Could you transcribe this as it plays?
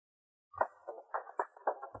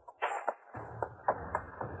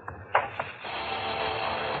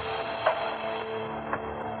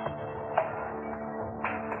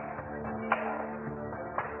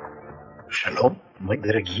мои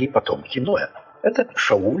дорогие потомки Ноя. Это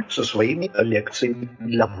Шауль со своими лекциями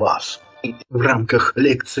для вас. И в рамках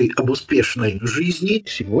лекций об успешной жизни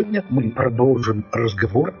сегодня мы продолжим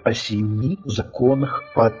разговор о 7 законах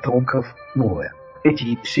потомков Ноя.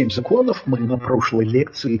 Эти 7 законов мы на прошлой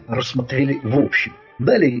лекции рассмотрели в общем.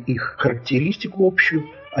 Дали их характеристику общую,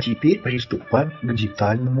 а теперь приступаем к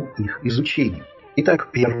детальному их изучению. Итак,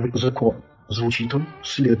 первый закон. Звучит он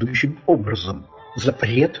следующим образом.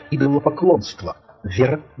 Запрет идолопоклонства.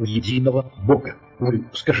 Вера в единого Бога. Вы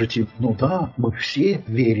скажете, ну да, мы все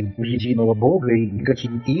верим в единого Бога и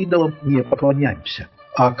никаким идолам не поклоняемся.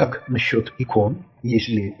 А как насчет икон?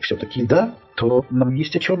 Если все-таки да, то нам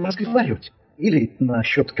есть о чем разговаривать. Или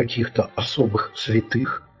насчет каких-то особых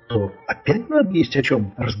святых, то опять нам есть о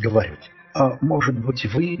чем разговаривать. А может быть,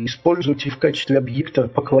 вы используете в качестве объекта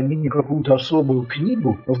поклонения какую-то особую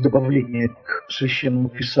книгу в добавление к священному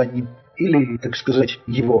писанию? Или, так сказать,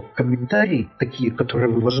 его комментарии, такие, которые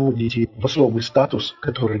вы возводите в особый статус,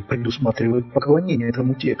 который предусматривает поклонение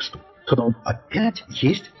этому тексту, то нам опять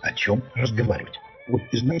есть о чем разговаривать. Вот,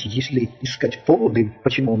 знаете, если искать поводы,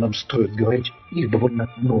 почему нам стоит говорить, их довольно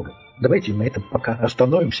много. Давайте на этом пока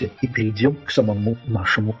остановимся и перейдем к самому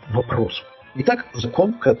нашему вопросу. Итак,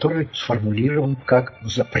 закон, который сформулирован как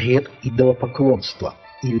запрет идолопоклонства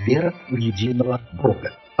и вера в единого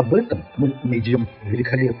Бога. Об этом мы найдем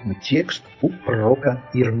великолепный текст у пророка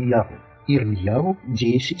Ирмияву. Ирмияву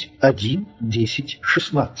 10:1,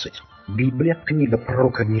 10:16. Библия, книга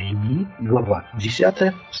пророка Иеремии, глава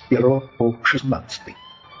 10, с 1 по 16.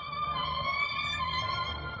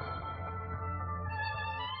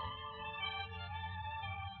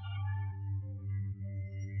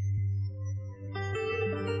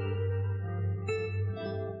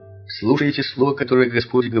 Слушайте слово, которое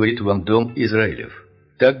Господь говорит вам, дом Израилев.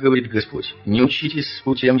 Так говорит Господь: не учитесь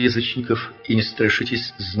путям язычников и не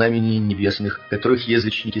страшитесь знамений небесных, которых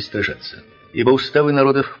язычники страшатся. Ибо уставы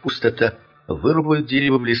народов – пустота, вырубают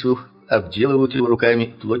дерево в лесу, обделывают его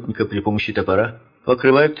руками плотника при помощи топора,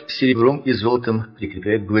 покрывают серебром и золотом,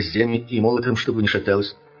 прикрепляют гвоздями и молотом, чтобы не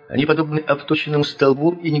шаталось. Они подобны обточенному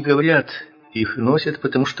столбу и не говорят, их носят,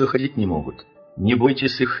 потому что ходить не могут. Не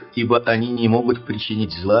бойтесь их, ибо они не могут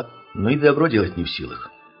причинить зла, но и добро делать не в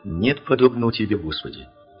силах. Нет подобного тебе, Господи.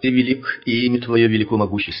 Ты велик, и имя Твое велико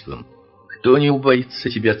могуществом. Кто не убоится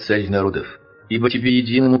Тебя, Царь народов? Ибо Тебе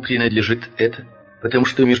единому принадлежит это, потому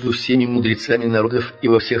что между всеми мудрецами народов и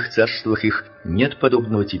во всех царствах их нет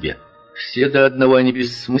подобного Тебе. Все до одного они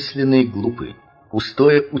бессмысленные и глупые.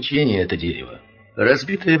 Пустое учение это дерево.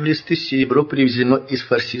 Разбитое в листы серебро привезено из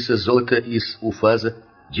Фарсиса, золото из Уфаза,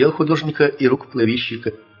 дел художника и рук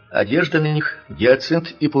плавильщика, одежда на них,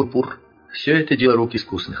 гиацинт и пурпур. Все это дело рук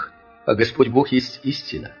искусных. А Господь Бог есть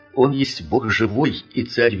истина. Он есть Бог живой и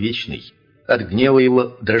Царь вечный. От гнева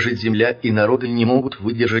Его дрожит земля, и народы не могут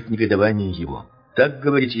выдержать негодование Его. Так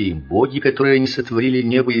говорите им: боги, которые не сотворили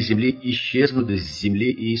небо и земли, исчезнут из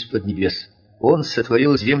земли и из-под небес. Он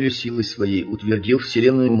сотворил землю силой Своей, утвердил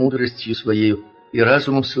вселенную мудростью Своею, и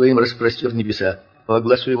разумом Своим распростер небеса. По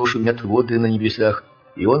глазу Его шумят воды на небесах,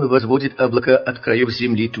 и Он возводит облака от краев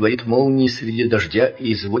земли, творит молнии среди дождя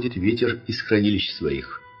и изводит ветер из хранилищ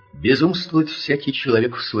своих. Безумствует всякий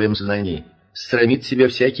человек в своем знании, срамит себя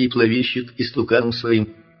всякий плавильщик истуканом своим,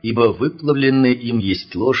 ибо выплавленное им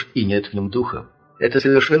есть ложь, и нет в нем духа. Это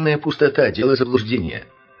совершенная пустота, дело заблуждения.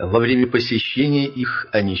 Во время посещения их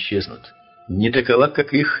они исчезнут. Не такова,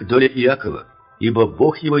 как их доля Иакова, ибо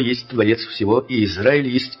Бог его есть Творец всего, и Израиль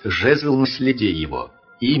есть жезл наследия его,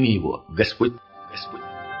 имя его Господь. Господь.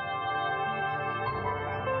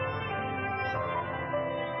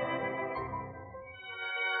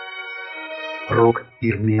 Пророк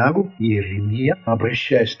Ирмияву, Иеремия,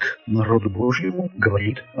 обращаясь к народу Божьему,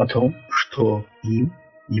 говорит о том, что им,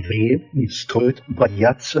 евреям, не стоит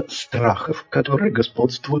бояться страхов, которые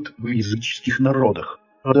господствуют в языческих народах.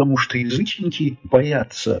 Потому что язычники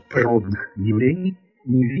боятся природных явлений,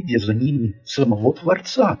 не видя за ними самого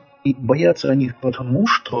Творца. И боятся они потому,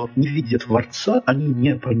 что, не видя Творца, они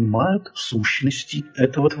не понимают сущности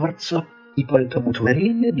этого Творца. И поэтому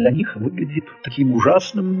творение для них выглядит таким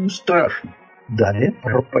ужасным и страшным. Далее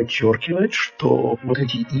пророк подчеркивает, что вот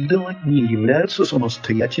эти идолы не являются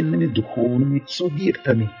самостоятельными духовными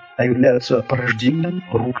субъектами, а являются порождением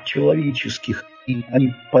рук человеческих. И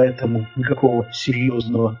они поэтому никакого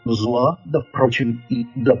серьезного зла, да, впрочем, и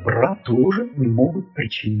добра тоже не могут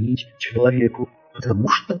причинить человеку, потому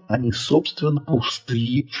что они, собственно,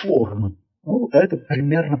 пустые формы. Ну, это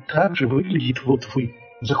примерно так же выглядит, вот вы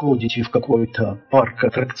заходите в какой-то парк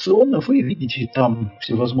аттракционов и видите там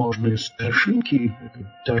всевозможные страшилки,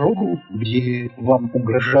 дорогу, где вам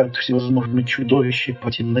угрожают всевозможные чудовища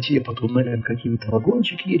по темноте, по туннелям, какие-то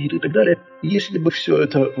вагончик едет и так далее. Если бы все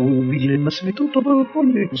это вы увидели на свету, то вы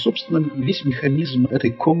поняли, собственно, весь механизм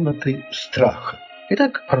этой комнаты страха.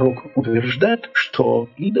 Итак, пророк утверждает, что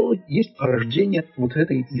идолы есть порождение вот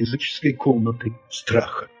этой языческой комнаты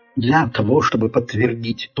страха. Для того, чтобы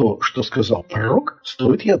подтвердить то, что сказал пророк,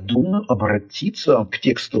 стоит, я думаю, обратиться к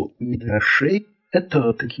тексту Мидрашей.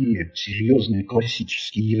 Это такие серьезные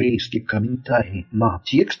классические еврейские комментарии на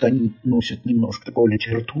текст. Они носят немножко такой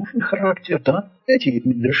литературный характер. Да? Эти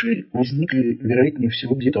мидраши возникли, вероятнее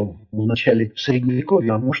всего, где-то в начале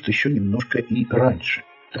Средневековья, а может еще немножко и раньше.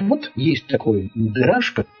 Так вот, есть такой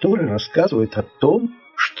мидраш, который рассказывает о том,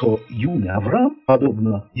 что юный Авраам,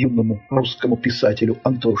 подобно юному русскому писателю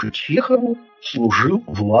Антоше Чехову, служил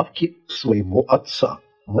в лавке своего отца.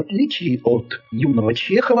 В отличие от юного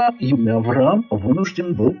Чехова, юный Авраам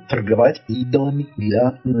вынужден был торговать идолами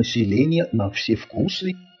для населения на все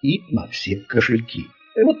вкусы и на все кошельки.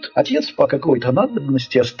 И вот отец по какой-то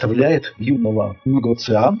надобности оставляет юного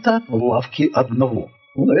негоцианта в лавке одного.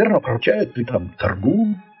 Ну, наверное, поручает и там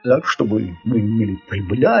торгу, так, чтобы мы имели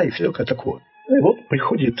прибыля и всякое такое. И вот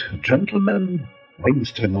приходит джентльмен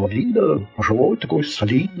воинственного вида, пожилой такой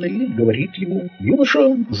солидный, и говорит ему: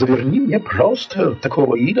 «Юноша, заверни мне, пожалуйста,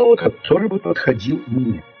 такого идола, который бы подходил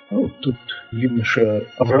мне». Ну, тут юноша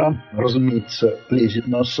Авраам, разумеется, лезет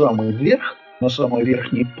на самый верх, на самой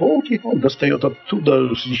верхней полке. Он достает оттуда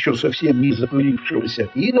еще совсем не запылившегося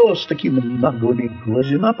идола с такими наглыми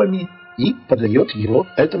глазенапами и подает его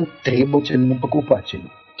этому требовательному покупателю.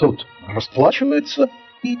 Тот расплачивается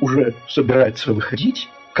и уже собирается выходить,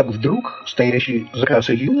 как вдруг стоящий за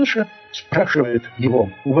кассой юноша спрашивает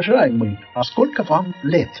его: «Уважаемый, а сколько вам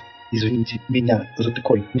лет? Извините меня за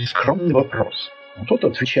такой нескромный вопрос». А тот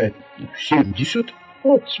отвечает: «70».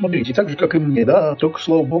 Вот, смотрите, так же, как и мне, да, только,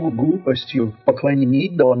 слава богу, глупостью, поклонение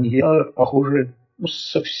идолам я, похоже,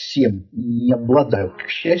 совсем не обладаю, к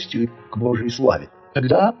счастью, к Божьей славе.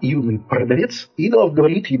 Тогда юный продавец идолов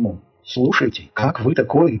говорит ему: «Слушайте, как вы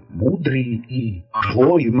такой мудрый и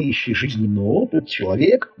пожилой, имеющий жизненный опыт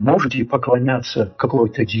человек, можете поклоняться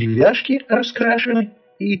какой-то деревяшке раскрашенной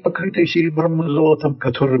и покрытой серебром и золотом,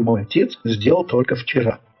 которую мой отец сделал только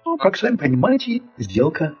вчера». Ну, как сами понимаете,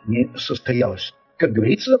 сделка не состоялась. Как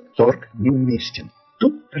говорится, торг неуместен.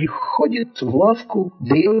 Тут приходит в лавку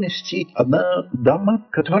древности одна дама,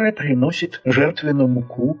 которая приносит жертвенную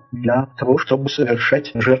муку для того, чтобы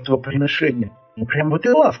совершать жертвоприношение. И прямо в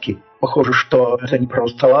этой лавке. Похоже, что это не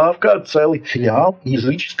просто лавка, а целый филиал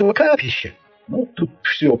языческого капища. Ну, тут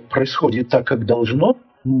все происходит так, как должно.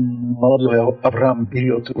 Молодой Авраам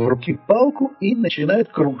берет в руки палку и начинает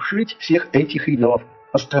крушить всех этих идолов.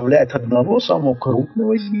 Оставляет одного, самого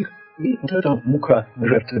крупного из них, и вот эта мука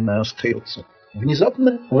жертвенная остается.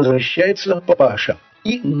 Внезапно возвращается папаша,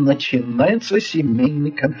 и начинается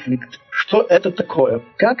семейный конфликт. Что это такое?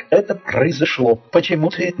 Как это произошло? Почему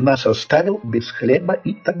ты нас оставил без хлеба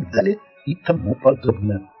и так далее и тому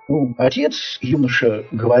подобное? Ну, отец юноша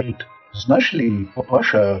говорит: «Знаешь ли,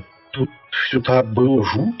 папаша, тут все так было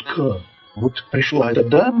жутко. Вот пришла эта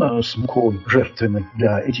дама с мукой жертвенной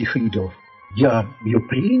для этих идолов. Я ее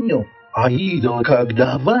принял, а идолы как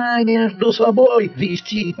давай между собой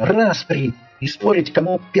вести распри и спорить,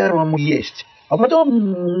 кому первому есть. А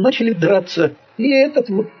потом начали драться, и этот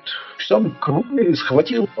вот самый крупный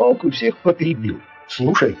схватил палку и всех поперебил».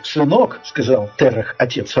 «Слушай, сынок, — сказал Терах,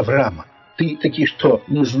 отец Авраама, — ты таки что,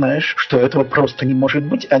 не знаешь, что этого просто не может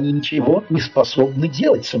быть? Они ничего не способны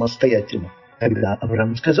делать самостоятельно». Тогда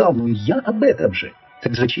Авраам сказал: «Ну, я об этом же.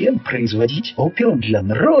 Так зачем производить опиум для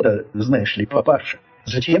народа, знаешь ли, папаша?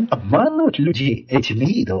 Зачем обманывать людей этими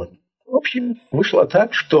идолами?» В общем, вышло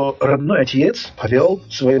так, что родной отец повел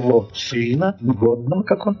своего сына, негодного,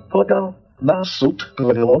 как он полагал, на суд к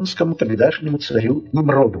вавилонскому тогдашнему царю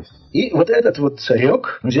Немроду. И вот этот вот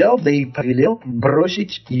царек взял, да и повелел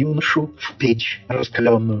бросить юношу в печь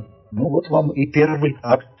раскаленную. Ну вот вам и первый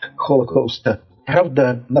акт Холокоста.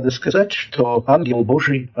 Правда, надо сказать, что ангел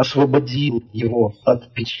Божий освободил его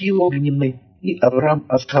от печи огненной, и Авраам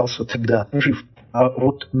остался тогда жив. А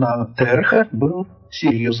вот на Тераха был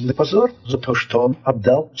серьезный позор за то, что он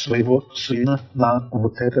отдал своего сына на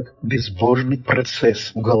вот этот безбожный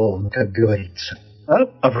процесс уголовный, как говорится. А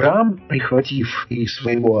Авраам, прихватив и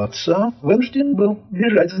своего отца, вынужден был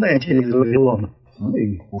бежать, знаете ли, из Вавилона. Ну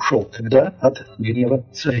и ушел тогда от гнева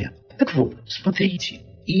царя. Так вот, смотрите,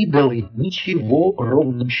 идолы ничего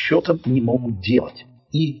ровным счетом не могут делать.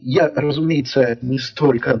 И я, разумеется, не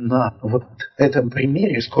столько на вот этом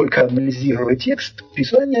примере, сколько анализируя текст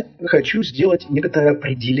Писания, хочу сделать некоторое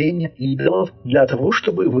определение идолов для того,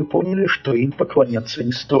 чтобы вы поняли, что им поклоняться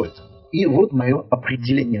не стоит. И вот мое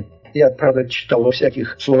определение. Я, правда, читал во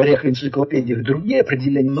всяких словарях и энциклопедиях другие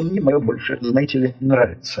определения, но мне мое больше, знаете ли,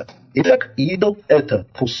 нравится. Итак, идол – это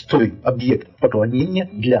пустой объект поклонения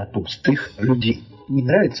для пустых людей. Не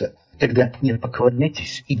нравится? Тогда не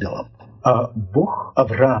поклоняйтесь идолам. А Бог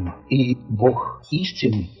Авраама и Бог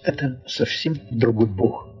истины – это совсем другой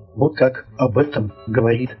Бог. Вот как об этом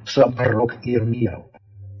говорит сам пророк Иеремия.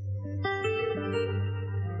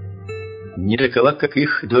 Не такова, как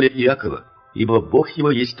их доля Иакова, ибо Бог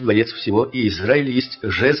его есть творец всего, и Израиль есть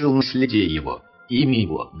жезл наследия его, имя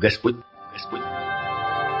его Господь, Господь.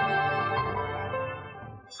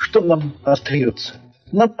 Что нам остается?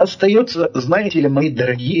 Нам остается, знаете ли, мои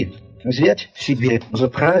дорогие, взять себе за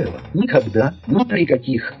правило никогда, ни при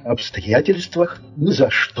каких обстоятельствах, ни за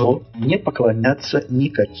что не поклоняться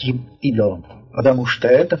никаким идолам. Потому что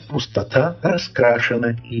это пустота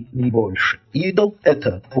раскрашена и не больше. Идол –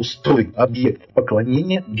 это пустой объект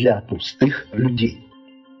поклонения для пустых людей.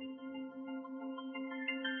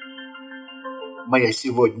 Моя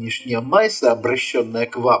сегодняшняя майса, обращенная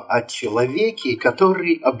к вам, о человеке,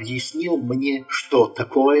 который объяснил мне, что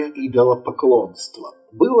такое идолопоклонство.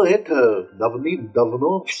 Было это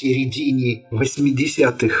давным-давно, в середине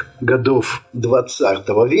 80-х годов 20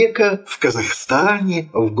 века, в Казахстане,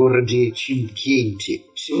 в городе Чимкенте.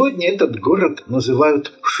 Сегодня этот город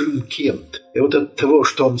называют Шымкент. И вот от того,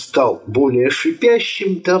 что он стал более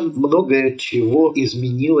шипящим, там многое чего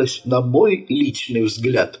изменилось, на мой личный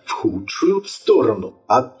взгляд, в худшую сторону.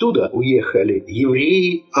 Оттуда уехали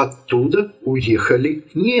евреи, оттуда уехали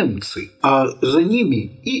немцы, а за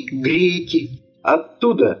ними и греки.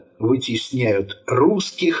 Оттуда вытесняют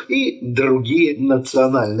русских и другие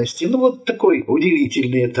национальности. Ну, вот такой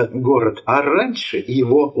удивительный это город. А раньше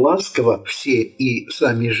его ласково все и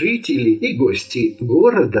сами жители, и гости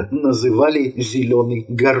города называли «Зеленый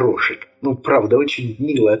горошек». Ну, правда, очень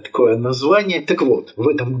милое такое название. Так вот, в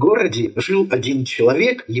этом городе жил один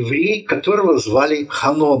человек, еврей, которого звали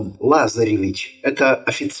Ханон Лазаревич. Это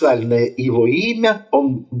официальное его имя.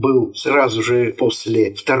 Он был сразу же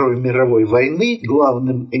после Второй мировой войны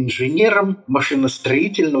главным инженером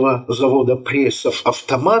машиностроительного завода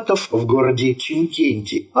прессов-автоматов в городе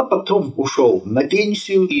Чимкенте. А потом ушел на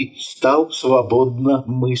пенсию и стал свободно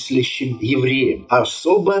мыслящим евреем.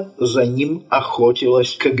 Особо за ним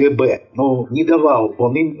охотилась КГБ. Но не давал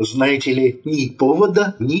он им, знаете ли, ни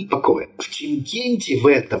повода, ни покоя. В Чимкенте в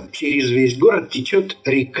этом через весь город течет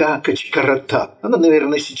река Качкарата. Она,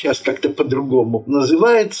 наверное, сейчас как-то по-другому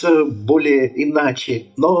называется, более иначе,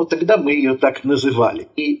 но тогда мы ее так называли.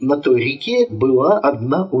 И на той реке была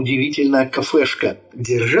одна удивительная кафешка.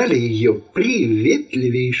 Держали ее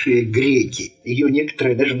приветливейшие греки. Ее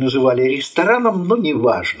некоторые даже называли рестораном, но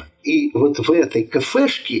неважно. И вот в этой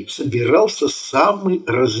кафешке собирался самый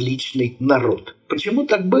различный народ. Почему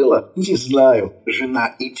так было? Не знаю.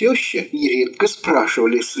 Жена и теща нередко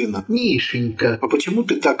спрашивали сына: «Мишенька, а почему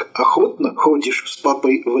ты так охотно ходишь с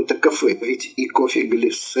папой в это кафе? Ведь и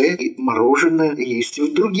кофе-глиссе, и мороженое есть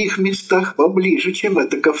в других местах поближе, чем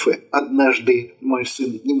это кафе». Однажды мой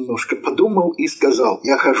сын немножко подумал и сказал: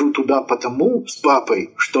 «Я хожу туда потому с папой,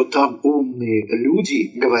 что там умные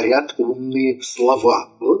люди говорят умные слова».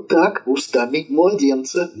 Вот так устами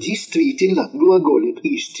младенца действительно глаголит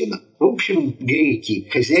истина. В общем, греки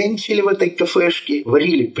хозяйничали в этой кафешке,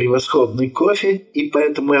 варили превосходный кофе, и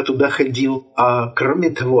поэтому я туда ходил. А кроме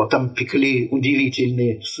того, там пекли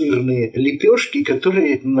удивительные сырные лепешки,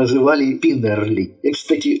 которые называли пинерли. Я,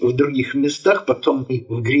 кстати, в других местах, потом и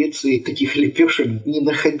в Греции, таких лепешек не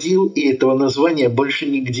находил, и этого названия больше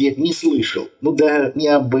нигде не слышал. Ну да, не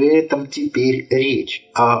об этом теперь речь,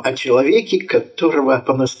 а о человеке, которого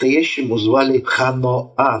по-настоящему звали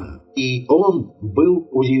Ханоан. И он был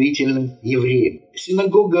удивительным евреем.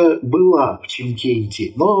 Синагога была в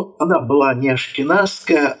Чимкенте, но она была не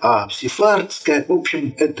ашкеназская, а сефардская. В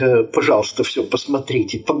общем, это, пожалуйста, все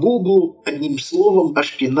посмотрите по гуглу. Одним словом,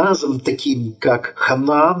 ашкеназам, таким как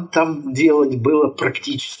Ханаан, там делать было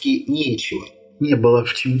практически нечего. Не было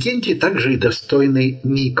в Чимкенте также и достойной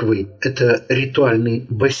миквы. Это ритуальный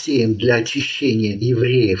бассейн для очищения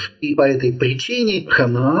евреев. И по этой причине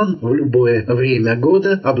Ханаан в любое время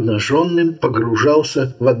года обнаженным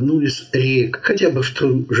погружался в одну из рек, хотя бы в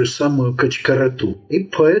ту же самую Качкарату. И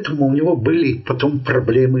поэтому у него были потом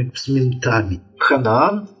проблемы с ментами.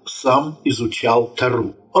 Ханаан сам изучал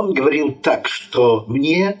Тору. Он говорил так, что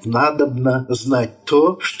мне надобно знать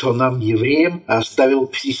то, что нам, евреям, оставил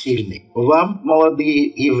Всесильный. Вам, молодые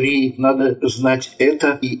евреи, надо знать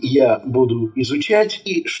это, и я буду изучать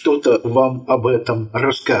и что-то вам об этом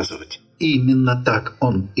рассказывать. И именно так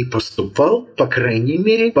он и поступал, по крайней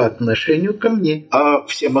мере, по отношению ко мне. А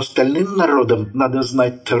всем остальным народам надо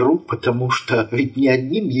знать Тору, потому что ведь не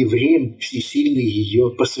одним евреям Всесильный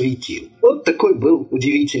ее посвятил. Вот такой был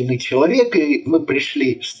удивительный человек, и мы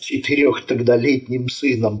пришли с 4-летним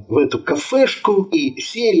сыном в эту кафешку и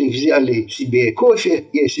сели, взяли себе кофе,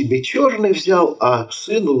 я себе черный взял, а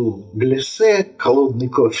сыну глиссе, холодный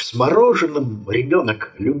кофе с мороженым.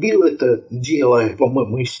 Ребенок любил это дело,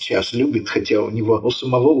 по-моему, и сейчас любит, хотя у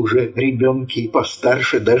самого уже ребенки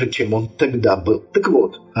постарше даже, чем он тогда был. Так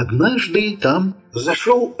вот, однажды там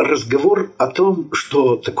зашел разговор о том,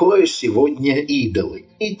 что такое сегодня идолы.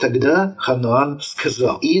 И тогда Ханаан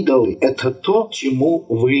сказал: идолы – это то, чему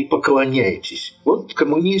вы поклоняетесь. Вот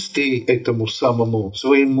коммунисты этому самому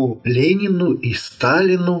своему Ленину и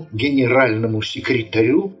Сталину, генеральному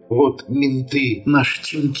секретарю, вот менты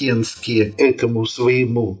наштимкенские, этому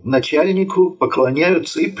своему начальнику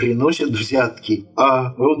поклоняются и приносят взятки.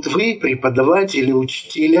 А вот вы, преподаватели,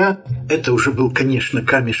 учителя, это уже был, конечно,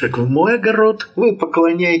 камешек в мой огород, вы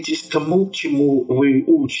поклоняетесь тому, чему вы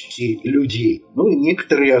учите людей. Ну и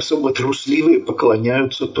некоторые особо трусливые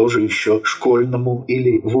поклоняются тоже еще школьному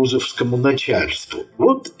или вузовскому начальству.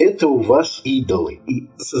 Вот это у вас идолы. И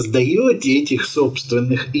создаете этих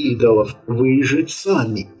собственных идолов вы же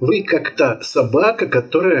сами. Вы как та собака,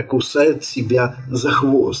 которая кусает себя за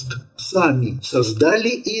хвост. Сами создали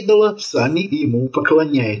идола, сами ему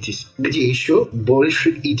поклоняетесь. Где еще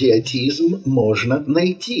больше идиотизм можно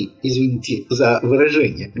найти? Извините за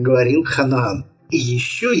выражение, говорил Ханаан. И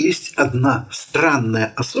еще есть одна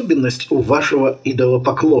странная особенность у вашего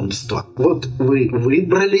идолопоклонства. Вот вы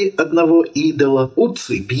выбрали одного идола,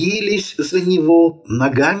 уцепились за него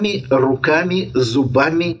ногами, руками,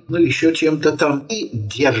 зубами, ну еще чем-то там, и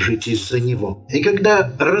держитесь за него. И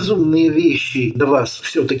когда разумные вещи до вас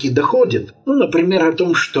все-таки доходят, ну, например, о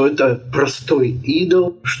том, что это простой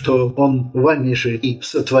идол, что он вами же и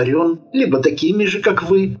сотворен, либо такими же, как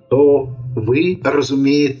вы, то вы,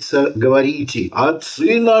 разумеется, говорите: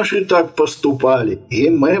 отцы наши так поступали, и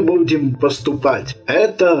мы будем поступать.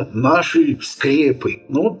 Это наши скрепы.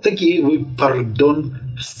 Ну, такие вы,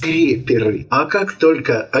 скреперы. А как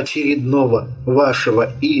только очередного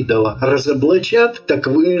вашего идола разоблачат, так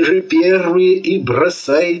вы же первые и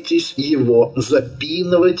бросаетесь его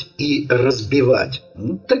запинывать и разбивать.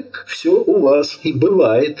 Ну, так все у вас и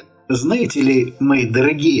бывает. Знаете ли, мои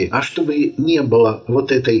дорогие, а чтобы не было вот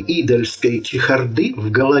этой идольской чехарды в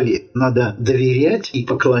голове, надо доверять и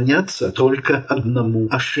поклоняться только одному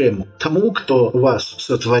Ашему. Тому, кто вас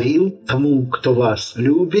сотворил, тому, кто вас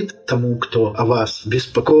любит, тому, кто о вас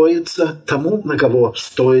беспокоится, тому, на кого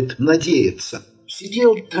стоит надеяться.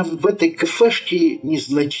 Сидел там в этой кафешке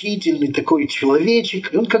незначительный такой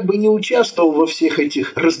человечек, и он как бы не участвовал во всех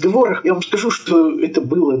этих разговорах. Я вам скажу, что это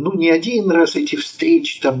было, не один раз эти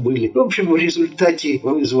встречи там были. В общем, в результате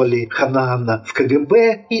вызвали Ханаана в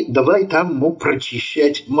КГБ и давай там ему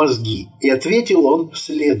прочищать мозги. И ответил он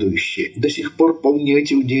следующее. До сих пор помню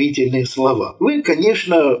эти удивительные слова. Вы,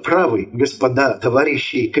 конечно, правы, господа,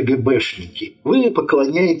 товарищи КГБшники. Вы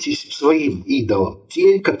поклоняетесь своим идолам.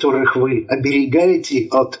 Те, которых вы оберегаете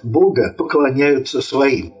от Бога, поклоняются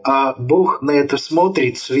своим. А Бог на это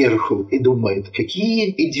смотрит сверху и думает: какие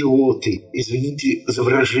идиоты, извините за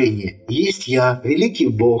выражение. Есть я, великий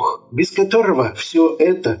Бог, без которого все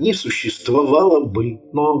это не существовало бы.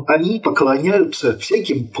 Но они поклоняются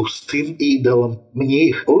всяким пустым идолам. Мне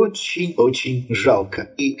их очень-очень жалко.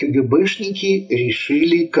 И КГБшники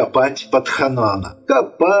решили копать под Ханаана.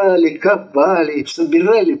 Копали,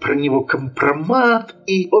 собирали про него компромат,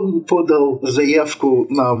 и он подал заявку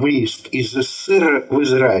на выезд из СССР в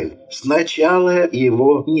Израиль. Сначала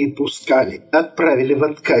его не пускали, отправили в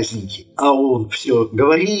отказники. А он все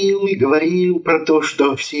говорил и говорил про то,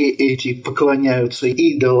 что все эти поклоняются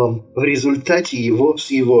идолам. В результате его с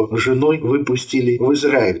его женой выпустили в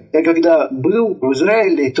Израиль. А когда был в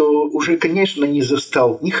Израиле, то уже, конечно, не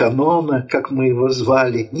застал ни Ханона, как мы его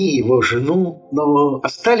звали, ни его жену, но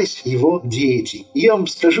остались его дети. Я вам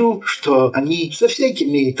скажу, что они со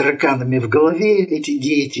всякими тараканами в голове, эти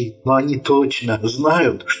дети, но они точно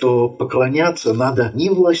знают, что поклоняться надо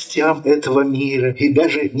не властям этого мира и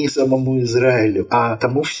даже не самому Израилю, а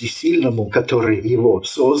тому всесильному, который его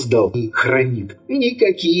создал и хранит. И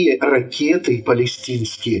никакие ракеты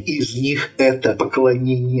палестинские из них это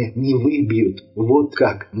поклонение не выбьют. Вот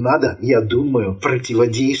как надо, я думаю,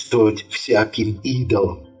 противодействовать всяким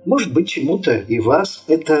идолам. Может быть, чему-то и вас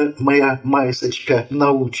эта моя маесочка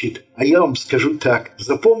научит. А я вам скажу так,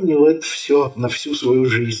 запомнил это все на всю свою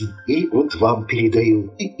жизнь. И вот вам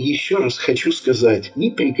передаю. И еще раз хочу сказать, ни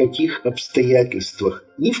при каких обстоятельствах,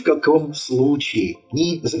 ни в каком случае,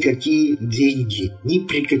 ни за какие деньги, ни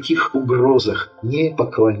при каких угрозах не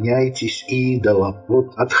поклоняйтесь идолам.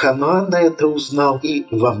 Вот от Ханана это узнал и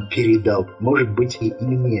вам передал. Может быть, и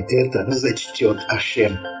мне это зачтет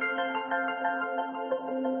Ашем.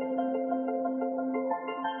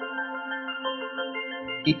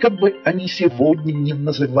 И как бы они сегодня не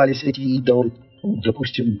назывались, эти идолы,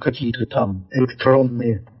 допустим, какие-то там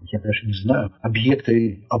электронные, я даже не знаю,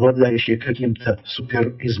 объекты, обладающие каким-то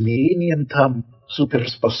суперизмерением, там,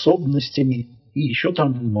 суперспособностями, и еще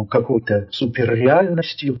там какой-то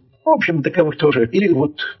суперреальностью. В общем, таковых тоже. Или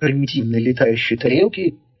вот примитивные летающие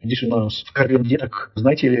тарелки. Здесь у нас в Карле так,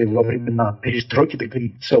 знаете ли, во времена перестройки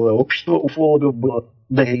такое целое общество уфологов было.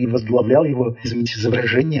 Да и возглавлял его, извините за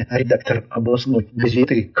выражение, редактор областной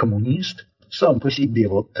газеты «Коммунист». Сам по себе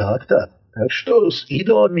вот так-то. Так что с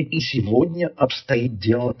идолами и сегодня обстоит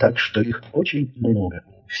дело так, что их очень много.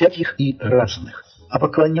 Всяких и разных. А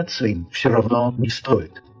поклоняться им все равно не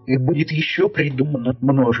стоит. Их будет еще придумано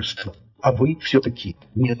множество. А вы все-таки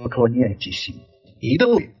не поклоняйтесь им.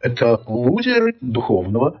 Идолы – это лузеры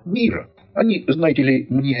духовного мира. Они, знаете ли,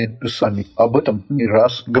 мне сами об этом не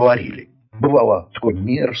раз говорили. Бывало такой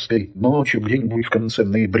мерзкой ночью, где-нибудь в конце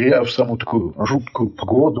ноября, в самую такую жуткую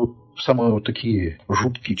погоду, в самые вот такие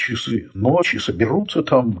жуткие часы ночи соберутся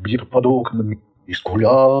там где-то под окнами и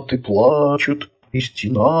скулят, и плачут, и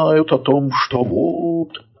стенают о том, что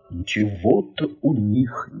вот ничего-то у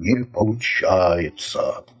них не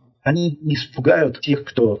получается. Они не испугают тех,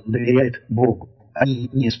 кто доверяет Богу. Они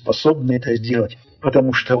не способны это сделать,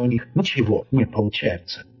 потому что у них ничего не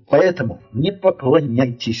получается. Поэтому не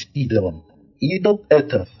поклоняйтесь идолам. Идол –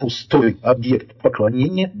 это пустой объект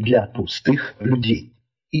поклонения для пустых людей.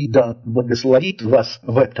 И да благословит вас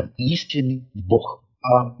в этом истинный Бог.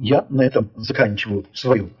 А я на этом заканчиваю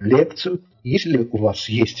свою лекцию. Если у вас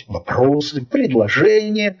есть вопросы,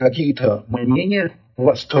 предложения, какие-то мнения,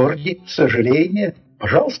 восторги, сожаления,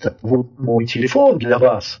 пожалуйста, вот мой телефон для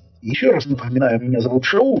вас. Еще раз напоминаю, меня зовут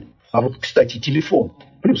Шауль. А вот, кстати, телефон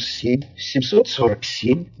 +7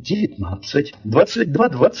 747 19 22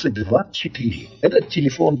 22 4. Это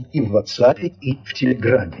телефон и в WhatsApp, и в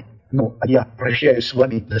Телеграме. Ну, а я прощаюсь с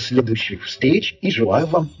вами до следующих встреч и желаю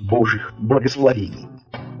вам Божьих благословений.